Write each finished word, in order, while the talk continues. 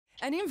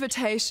An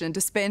invitation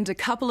to spend a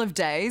couple of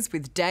days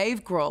with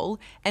Dave Grohl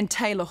and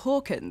Taylor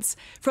Hawkins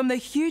from the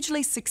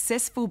hugely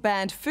successful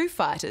band Foo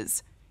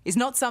Fighters is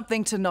not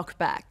something to knock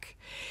back.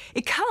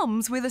 It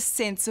comes with a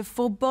sense of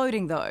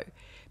foreboding though,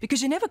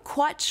 because you're never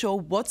quite sure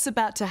what's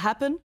about to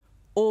happen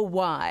or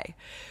why.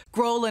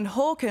 Grohl and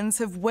Hawkins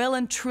have well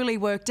and truly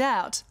worked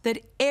out that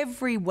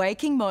every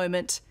waking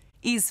moment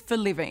is for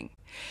living.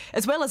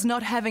 As well as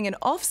not having an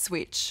off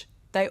switch,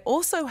 they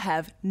also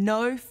have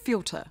no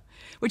filter,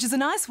 which is a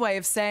nice way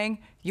of saying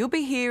you'll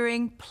be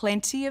hearing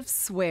plenty of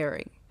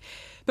swearing.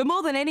 But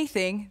more than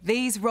anything,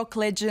 these rock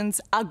legends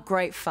are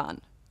great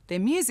fun. Their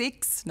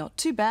music's not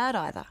too bad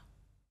either.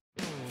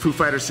 Foo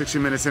Fighters 60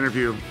 Minutes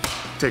interview,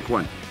 take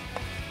one.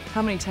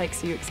 How many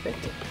takes are you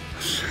expecting?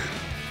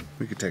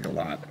 We could take a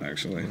lot,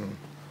 actually.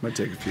 Might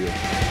take a few.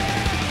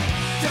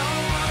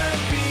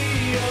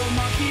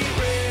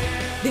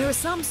 There are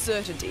some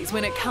certainties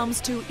when it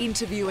comes to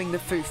interviewing the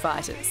Foo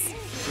Fighters.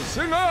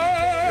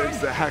 Singer!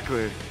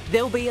 Exactly.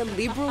 There'll be a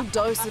liberal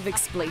dose of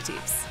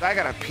expletives. I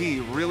gotta pee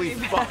really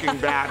fucking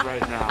bad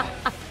right now.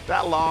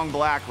 That long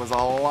black was a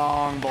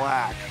long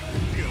black.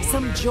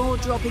 Some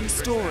jaw-dropping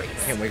stories.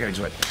 Can't wait, I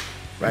just went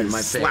right in my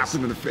face. Slapped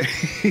him in the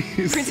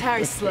face. Prince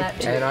Harry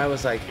slapped you. And I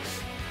was like,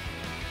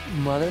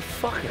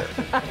 motherfucker.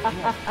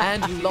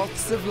 And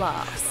lots of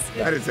laughs.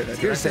 I didn't say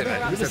that. You said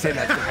that. You said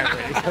that to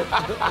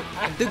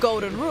Henry. The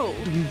golden rule.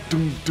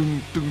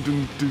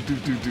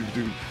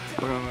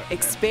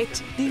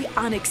 Expect the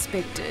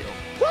unexpected.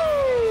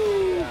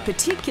 Woo!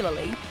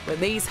 Particularly when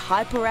these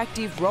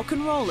hyperactive rock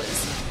and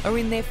rollers are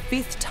in their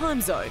 5th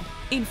time zone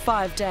in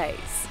 5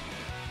 days.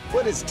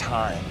 What is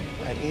time?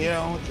 You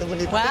know, when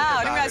you wow,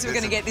 I didn't realize we were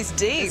going to get this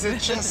deep. Is it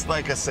just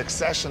like a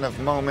succession of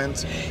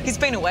moments? He's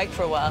been awake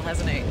for a while,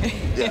 hasn't he?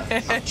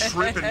 Yeah. I'm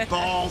tripping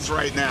balls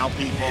right now,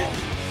 people.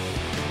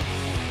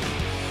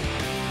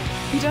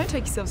 You don't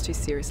take yourselves too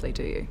seriously,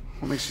 do you?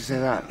 What makes you say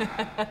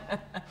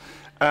that?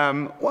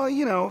 Well,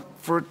 you know,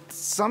 for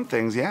some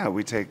things, yeah,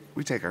 we take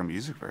our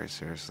music very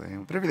seriously.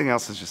 But everything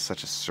else is just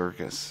such a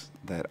circus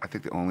that I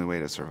think the only way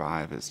to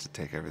survive is to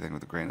take everything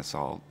with a grain of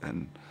salt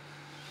and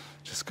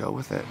just go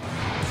with it.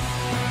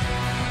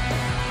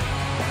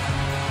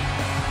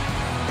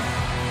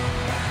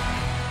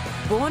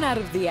 Born out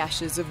of the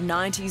ashes of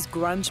 90s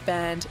grunge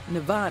band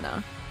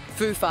Nirvana,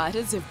 Foo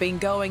Fighters have been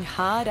going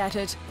hard at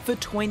it for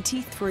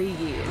 23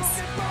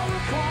 years.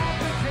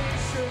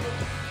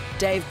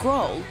 Dave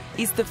Grohl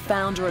is the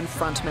founder and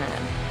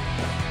frontman.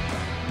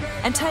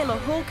 And Taylor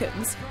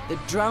Hawkins, the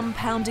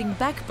drum-pounding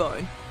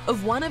backbone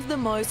of one of the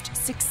most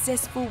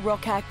successful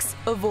rock acts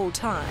of all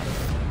time.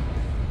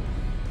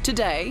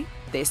 Today,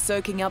 they're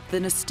soaking up the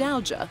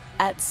nostalgia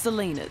at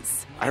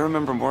Selena's. I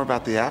remember more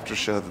about the after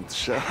show than the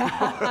show.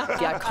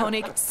 The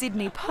iconic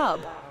Sydney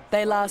pub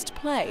they last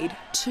played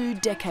 2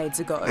 decades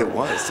ago. It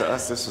was. To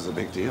us, this was a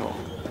big deal.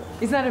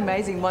 Isn't that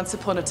amazing? Once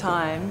upon a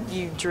time,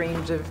 you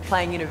dreamed of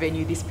playing in a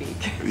venue this big.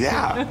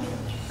 Yeah,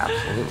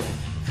 absolutely.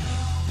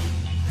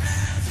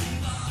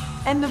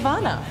 And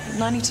Nirvana,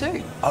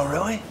 92. Oh,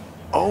 really?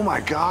 Oh my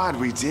God,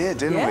 we did,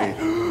 didn't we?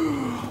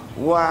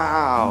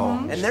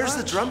 Wow. And there's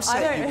the drum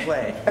set you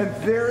play. And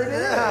there it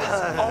is.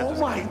 Oh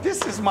my,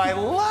 this is my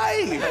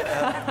life.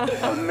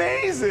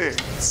 Amazing.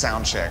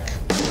 Sound check.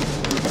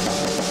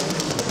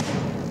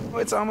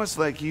 It's almost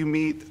like you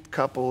meet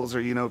couples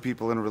or, you know,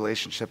 people in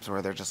relationships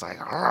where they're just like,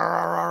 "Rah,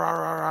 rah, rah,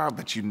 rah, rah,"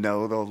 but you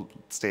know they'll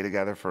stay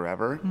together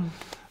forever.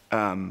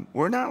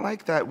 We're not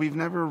like that. We've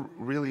never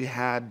really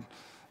had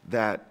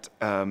that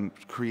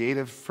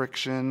creative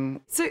friction.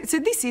 So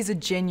this is a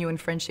genuine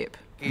friendship?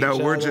 No,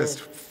 we're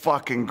just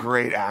fucking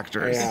great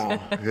actors. Yeah.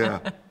 Yeah.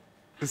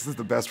 This is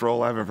the best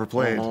role I've ever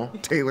played.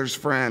 Taylor's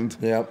friend.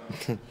 Yep.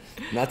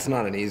 That's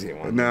not an easy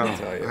one. No, I'll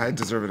tell you. I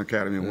deserve an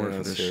Academy Award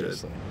for this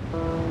seriously. shit.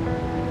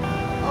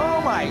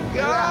 Oh my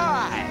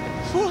God!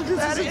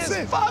 That is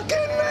insane. fucking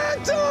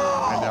mental!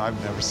 I know,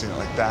 I've never seen it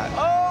like that.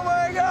 Oh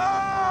my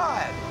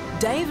God!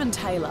 Dave and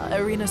Taylor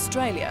are in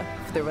Australia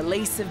for the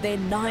release of their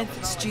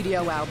 9th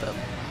studio album,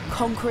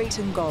 Concrete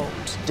and Gold.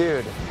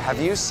 Dude,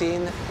 have you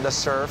seen the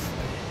surf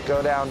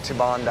go down to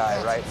Bondi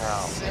right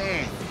now?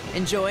 Insane.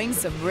 Enjoying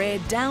some rare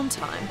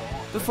downtime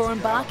before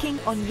embarking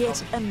on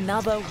yet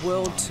another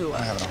world tour.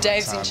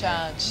 Dave's in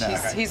charge. No.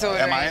 He's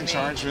ordering. Am I in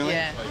charge, really?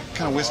 Yeah. What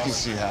kind of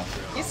whiskeys do you have?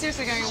 You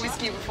seriously going to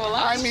whiskey before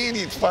lunch? I mean,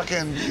 you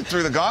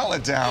threw the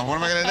gauntlet down. What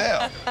am I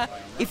gonna do?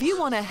 If you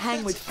want to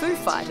hang with Foo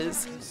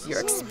Fighters, you're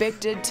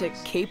expected to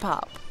keep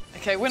up.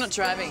 Okay, we're not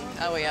driving,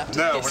 are we, after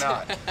No, this? we're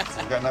not.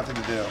 We've got nothing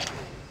to do.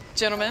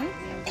 Gentlemen,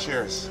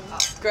 Cheers.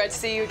 great to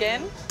see you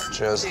again.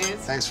 Cheers. Cheers.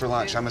 Thanks for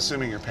lunch. I'm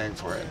assuming you're paying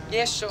for it.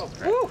 Yeah, sure.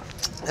 Woo.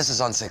 This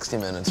is on 60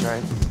 Minutes,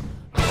 right?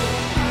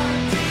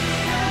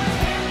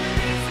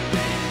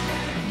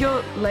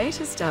 Your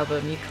latest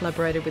album, you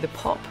collaborated with a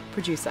pop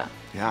producer.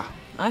 Yeah.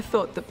 I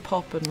thought that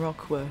pop and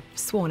rock were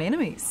sworn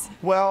enemies.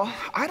 Well,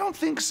 I don't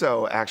think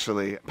so,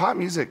 actually. Pop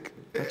music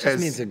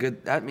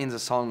That means a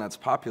song that's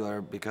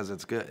popular because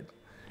it's good.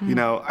 You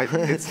know,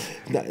 it's...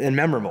 And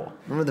memorable.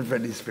 Remember the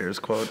Britney Spears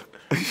quote?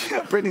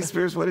 Yeah, Britney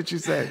Spears, what did she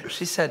say?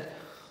 She said,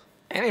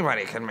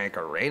 Anybody can make a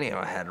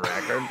Radiohead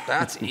record.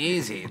 That's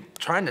easy.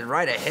 Trying to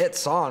write a hit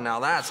song, now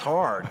that's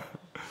hard.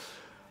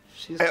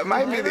 It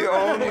might be the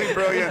only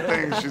brilliant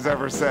thing she's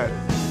ever said.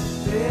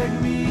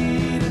 Beg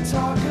me to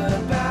talk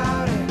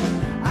about it.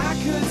 I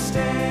could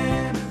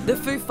stand. The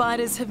Foo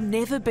Fighters have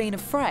never been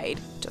afraid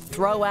to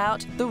throw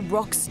out the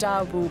rock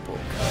star rulebook.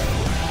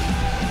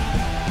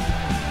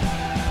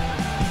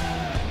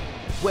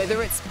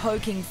 Whether it's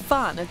poking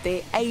fun at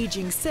their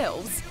aging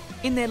selves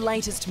in their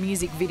latest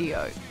music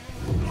video.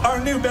 Our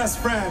new best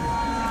friend,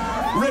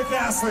 Rick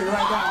Astley,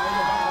 right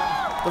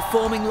now.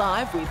 Performing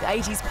live with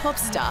 80s pop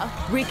star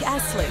Rick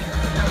Astley.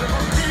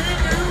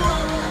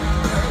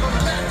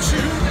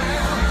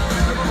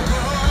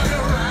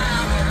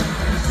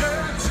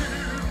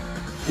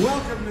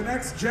 Welcome to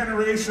Next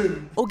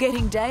Generation. Or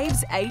getting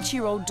Dave's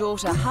 8-year-old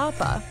daughter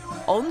Harper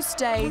on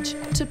stage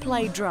to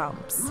play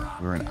drums.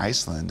 We were in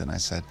Iceland, and I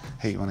said,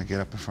 hey, you want to get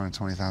up in front of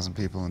 20,000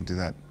 people and do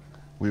that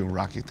We Will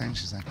Rock You thing?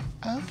 She's like,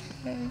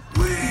 okay.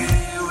 We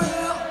will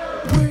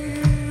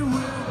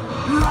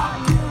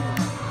rock you.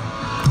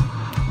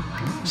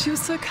 She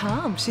was so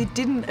calm. She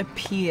didn't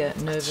appear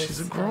nervous. She's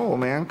a Grohl,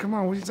 man. Come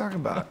on, what are you talking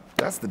about?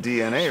 That's the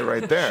DNA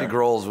right there. She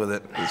growls with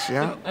it. Is she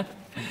out?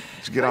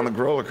 Should get on the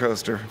roller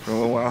coaster for a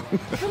little while.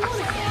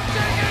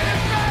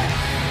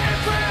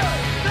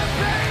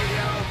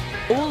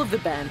 All of the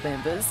band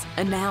members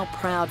are now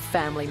proud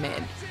family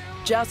men.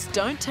 Just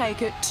don't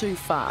take it too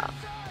far.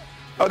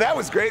 Oh, that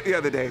was great the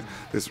other day.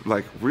 This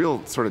like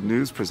real sort of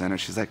news presenter,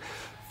 she's like,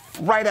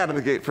 right out of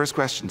the gate, first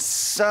question,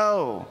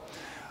 so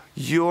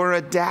you're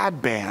a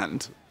dad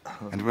band?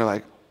 And we're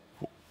like,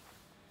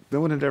 no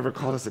one had ever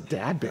called us a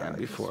dad band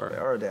before. We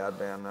are a dad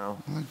band now.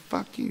 I'm like,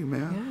 fuck you,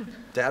 man. Yeah.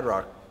 Dad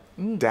rock.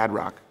 Dad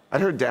rock.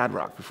 I'd heard dad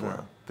rock before,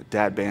 Yeah. but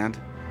dad band.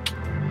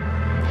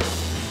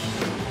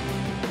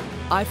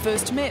 I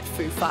first met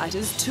Foo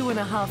Fighters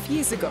 2.5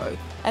 years ago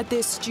at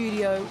their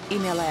studio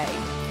in LA.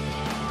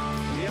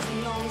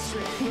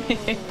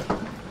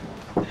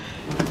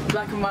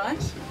 Black and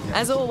white?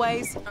 As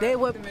always, there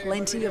were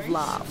plenty of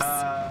laughs.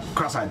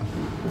 Cross-eyed.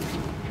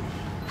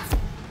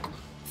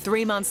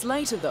 3 months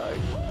later, though,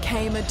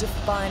 came a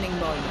defining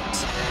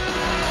moment.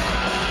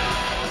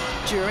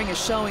 During a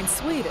show in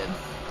Sweden,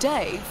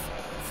 Dave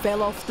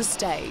fell off the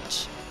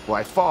stage. Well,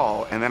 I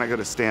fall, and then I go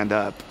to stand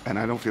up, and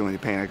I don't feel any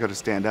pain. I go to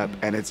stand up,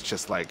 and it's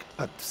just like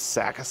a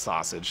sack of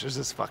sausage. There's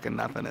just fucking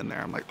nothing in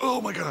there. I'm like,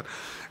 oh my God.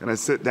 And I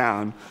sit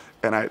down,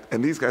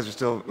 and these guys are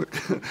still...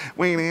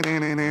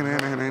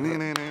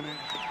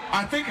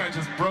 I think I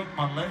just broke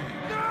my leg.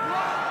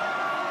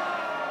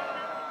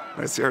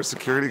 I see our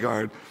security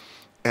guard,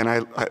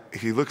 and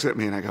he looks at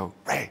me, and I go,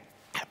 Ray,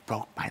 I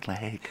broke my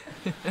leg.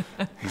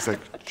 He's like,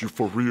 you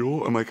for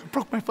real? I'm like, I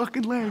broke my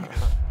fucking leg.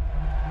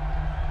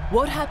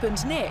 What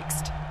happened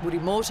next would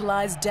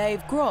immortalise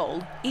Dave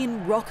Grohl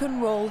in rock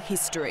and roll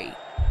history.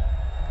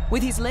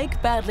 With his leg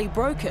badly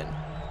broken,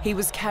 he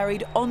was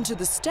carried onto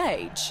the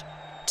stage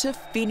to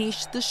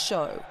finish the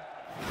show.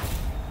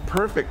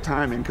 Perfect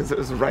timing, because it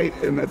was right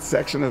in that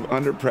section of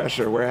Under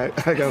Pressure where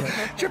I go,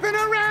 tripping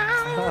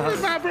around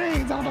with my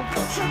brains on the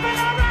floor. Tripping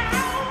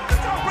around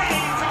with my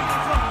brains on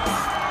the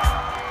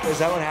floor. Is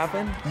that what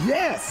happened?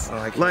 Yes!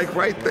 Like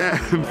right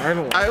then.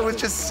 I was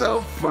just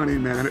so funny,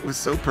 man. It was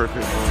so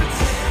perfect.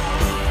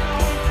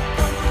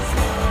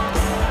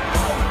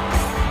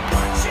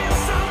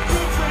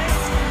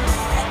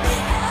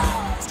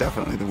 It's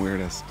definitely the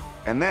weirdest.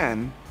 And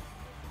then,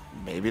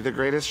 maybe the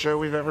greatest show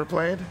we've ever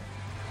played?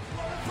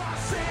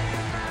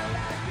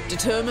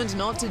 Determined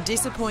not to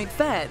disappoint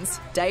fans,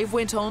 Dave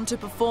went on to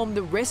perform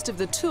the rest of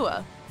the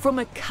tour from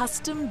a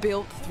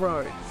custom-built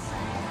throne.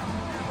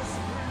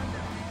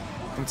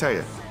 Let me tell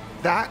you,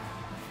 that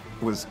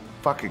was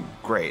fucking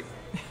great.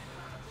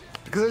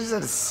 Because I just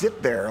had to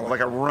sit there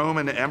like a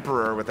Roman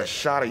emperor with a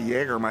shot of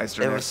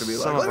Jägermeister next to me,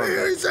 like, what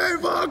did he say,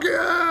 fuck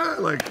yeah?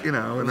 Like, you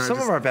know. And Some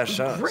of our best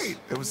shows. Great.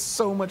 It was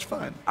so much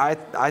fun. I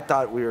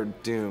thought we were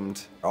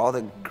doomed. All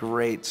the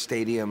great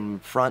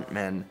stadium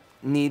frontmen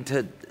need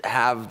to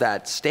have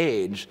that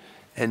stage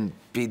and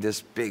be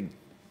this big,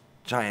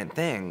 giant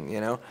thing,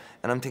 you know?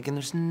 And I'm thinking,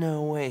 there's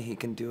no way he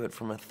can do it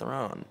from a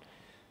throne.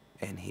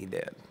 And he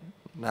did.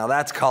 Now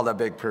that's called a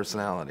big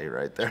personality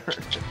right there.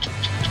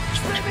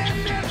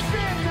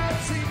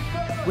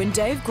 When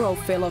Dave Grohl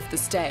fell off the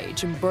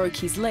stage and broke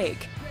his leg,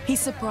 he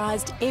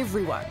surprised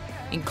everyone,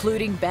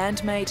 including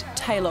bandmate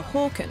Taylor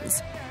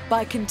Hawkins,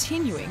 by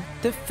continuing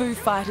the Foo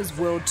Fighters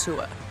World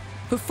Tour,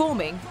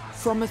 performing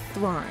from a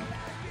throne.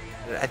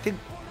 I think,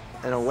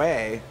 in a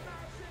way,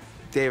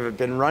 Dave had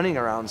been running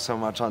around so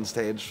much on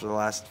stage for the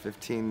last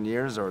 15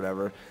 years or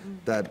whatever,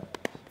 that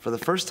for the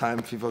first time,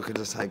 people could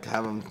just like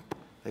have him,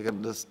 they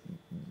could just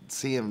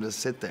see him just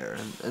sit there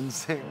and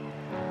sing.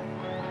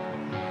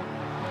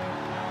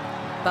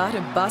 But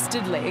a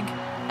busted leg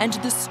and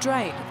the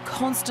strain of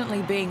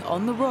constantly being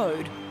on the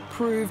road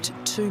proved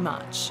too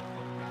much.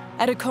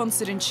 At a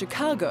concert in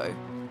Chicago,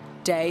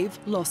 Dave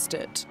lost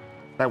it.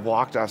 I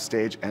walked off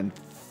stage and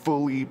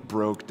fully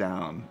broke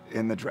down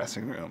in the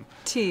dressing room.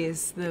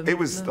 Tears. It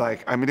was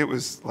like, I mean, it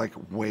was like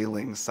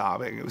wailing,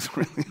 sobbing. It was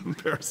really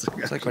embarrassing.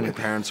 It's like when your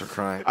parents are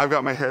crying. I've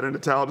got my head in a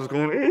towel just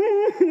going,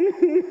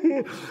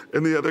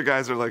 and the other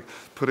guys are like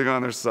putting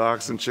on their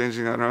socks and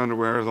changing out their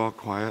underwear, is all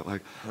quiet,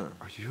 like,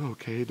 are you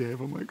okay, Dave?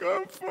 I'm like,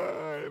 I'm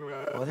fine,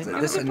 man. Well, It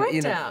was a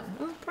breakdown.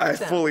 I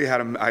totally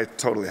had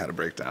a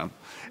breakdown.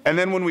 And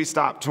then when we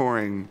stopped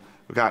touring,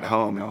 we got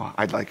home, you know,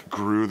 I'd like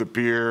grew the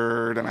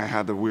beard and I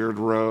had the weird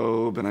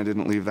robe and I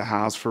didn't leave the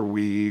house for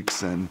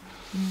weeks. And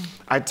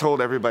I told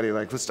everybody,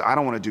 like, I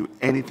don't want to do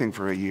anything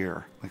for a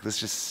year. Like, let's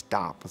just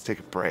stop. Let's take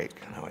a break.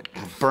 We're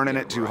burning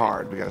it too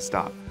hard. We got to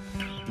stop.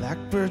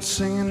 Blackbird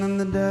singing in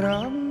the dead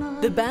of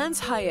night. The band's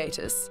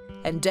hiatus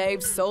and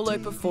Dave's solo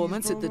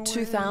performance at the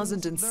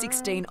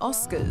 2016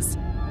 Oscars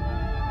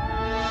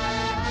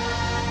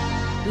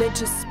led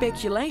to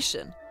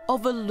speculation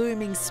of a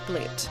looming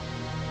split.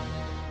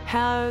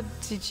 How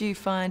did you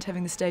find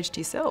having the stage to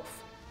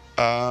yourself?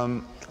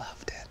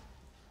 Loved it.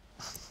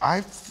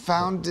 I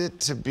found it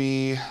to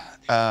be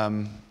a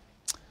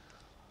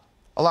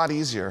lot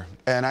easier,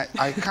 and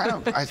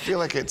I feel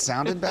like it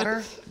sounded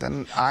better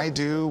than I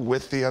do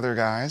with the other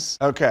guys.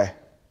 Okay.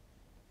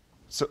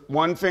 So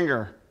one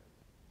finger,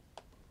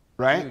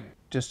 right?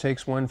 Just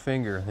takes one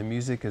finger. The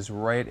music is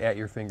right at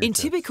your fingertips. In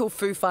typical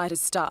Foo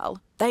Fighters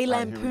style, they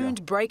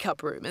lampooned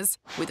breakup rumours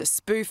with a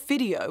spoof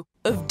video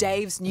of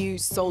Dave's new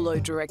solo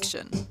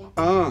direction.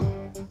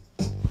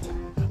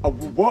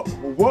 What?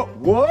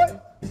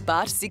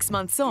 But 6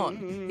 months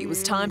on, it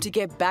was time to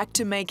get back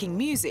to making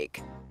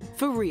music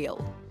for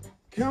real.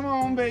 Come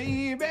on,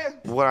 baby.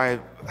 What I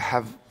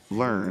have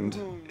learned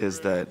is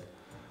that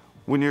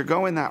when you're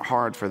going that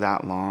hard for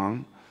that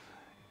long,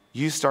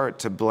 you start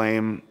to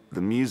blame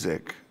the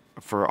music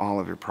for all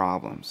of your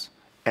problems.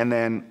 And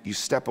then you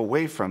step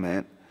away from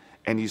it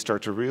and you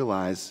start to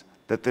realize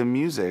that the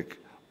music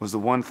was the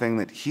one thing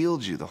that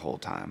healed you the whole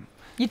time.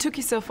 You took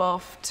yourself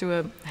off to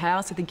a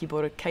house, I think you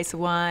bought a case of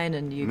wine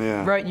and you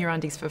wrote in your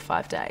undies for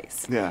 5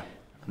 days. Yeah.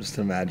 I'm just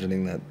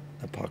imagining that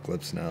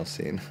Apocalypse Now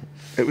scene.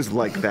 It was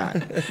like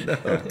that.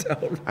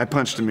 I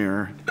punched a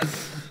mirror,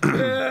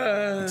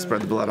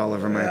 spread the blood all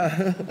over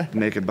my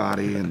naked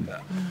body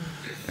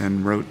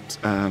and wrote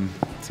some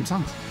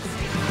songs.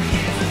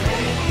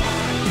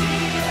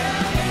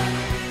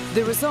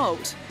 The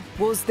result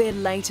was their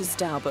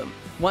latest album,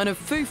 one of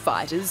Foo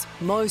Fighters'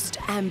 most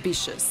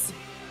ambitious,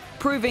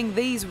 proving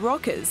these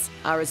rockers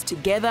are as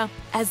together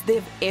as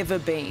they've ever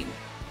been.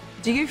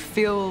 Do you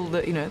feel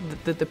that, you know,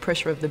 the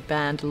pressure of the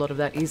band, a lot of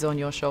that is on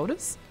your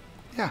shoulders?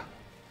 Yeah,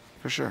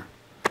 for sure.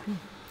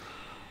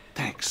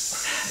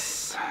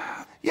 Thanks.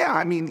 Yeah,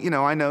 I mean, you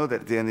know, I know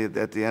that at the end of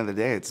the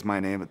day, it's my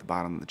name at the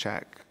bottom of the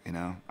check, you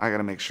know? I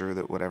gotta make sure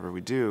that whatever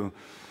we do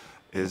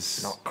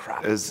is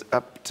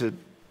up to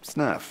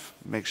snuff,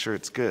 make sure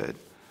it's good.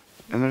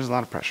 And there's a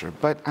lot of pressure.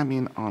 But, I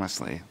mean,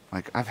 honestly,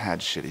 like, I've had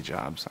shitty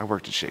jobs. I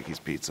worked at Shakey's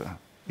Pizza.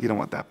 You don't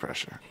want that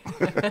pressure.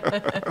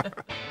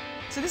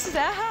 So this is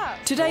our house.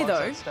 Today,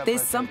 though,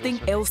 there's something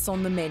else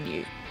on the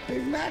menu.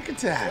 Big Mac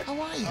Attack. How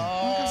are you?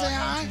 Come say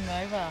hi.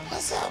 Nova.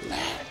 What's up,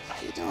 man?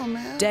 How you doing,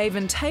 man? Dave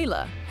and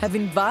Taylor have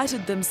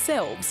invited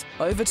themselves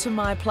over to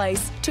my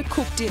place to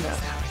cook dinner.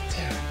 Right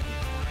there.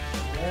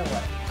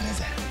 What is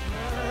that?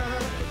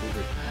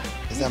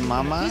 Is that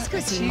Mama? He's got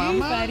Is you, Mama?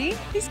 buddy.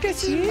 He's got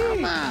Is you.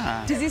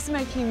 Mama? Does this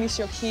make you miss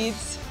your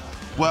kids?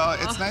 Well,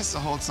 it's nice to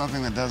hold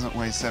something that doesn't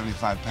weigh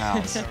 75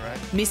 pounds.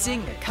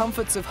 Missing the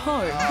comforts of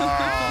home.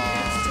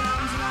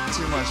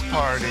 Too much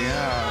party,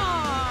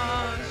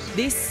 huh?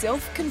 This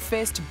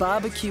self-confessed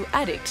barbecue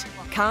addict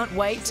can't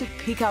wait to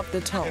pick up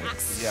the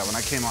tongs. Yeah, when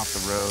I came off the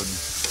road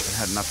and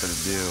had nothing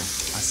to do,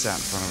 I sat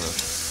in front of a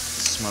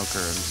smoker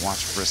and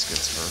watched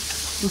briskets for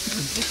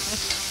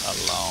a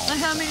long time.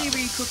 How many were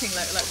you cooking?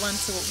 Like one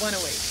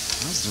a week?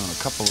 I was doing a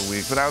couple a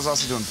week, but I was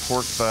also doing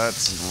pork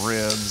butts and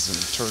ribs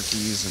and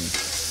turkeys and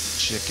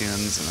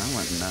chickens, and I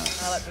went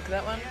nuts. I like look at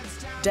that one.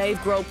 Dave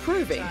Grohl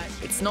proving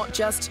it's not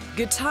just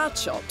guitar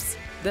chops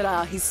that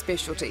are his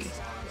specialty.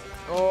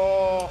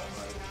 Oh,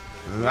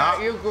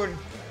 That you're good.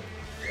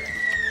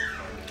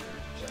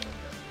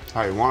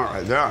 how you want it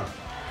right there.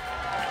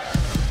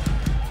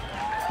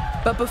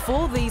 But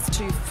before these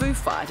two Foo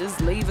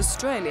Fighters leave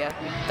Australia,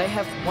 they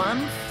have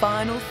one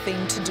final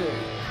thing to do.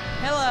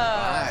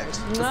 Hello.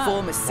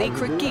 Perform a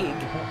secret gig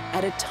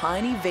at a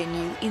tiny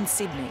venue in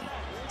Sydney.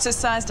 So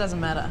size doesn't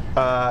matter.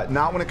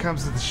 Not when it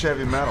comes to the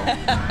Chevy metal.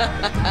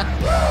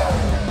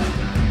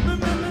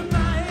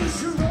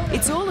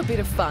 It's all a bit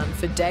of fun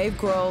for Dave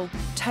Grohl,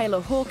 Taylor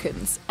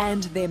Hawkins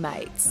and their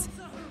mates,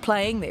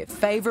 playing their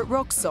favourite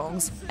rock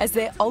songs as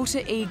their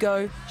alter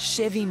ego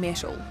Chevy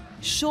Metal.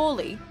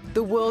 Surely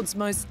the world's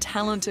most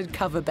talented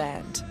cover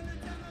band.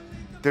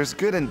 There's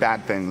good and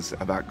bad things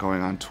about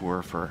going on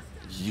tour for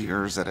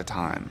years at a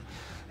time.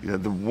 You know,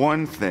 the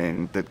one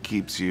thing that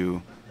keeps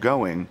you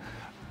going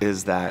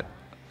is that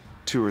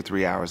 2 or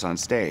 3 hours on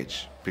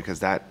stage, because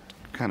that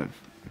kind of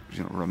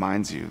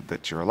reminds you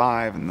that you're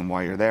alive and then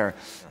why you're there.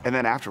 And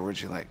then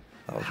afterwards you're like,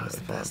 that was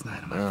the best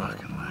night of my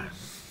fucking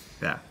life.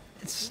 Yeah.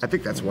 I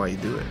think that's why you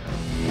do it.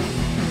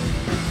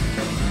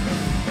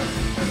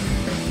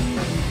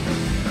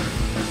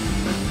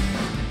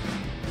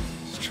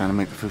 Just trying to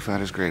make the Foo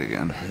Fighters great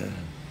again.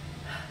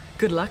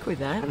 Good luck with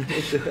that.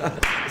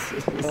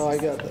 Oh, I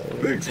got that.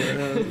 Thanks, man.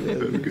 That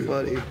was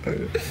funny.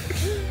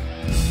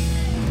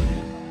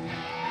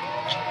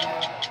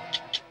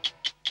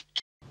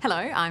 Hello,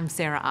 I'm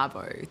Sarah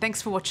Abo.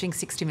 Thanks for watching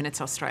 60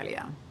 Minutes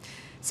Australia.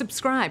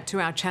 Subscribe to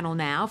our channel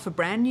now for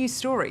brand new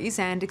stories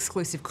and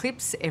exclusive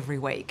clips every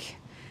week.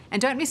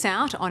 And don't miss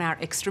out on our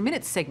Extra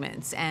Minutes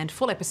segments and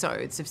full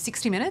episodes of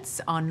 60 Minutes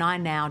on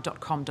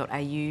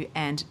 9now.com.au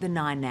and the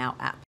 9Now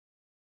app.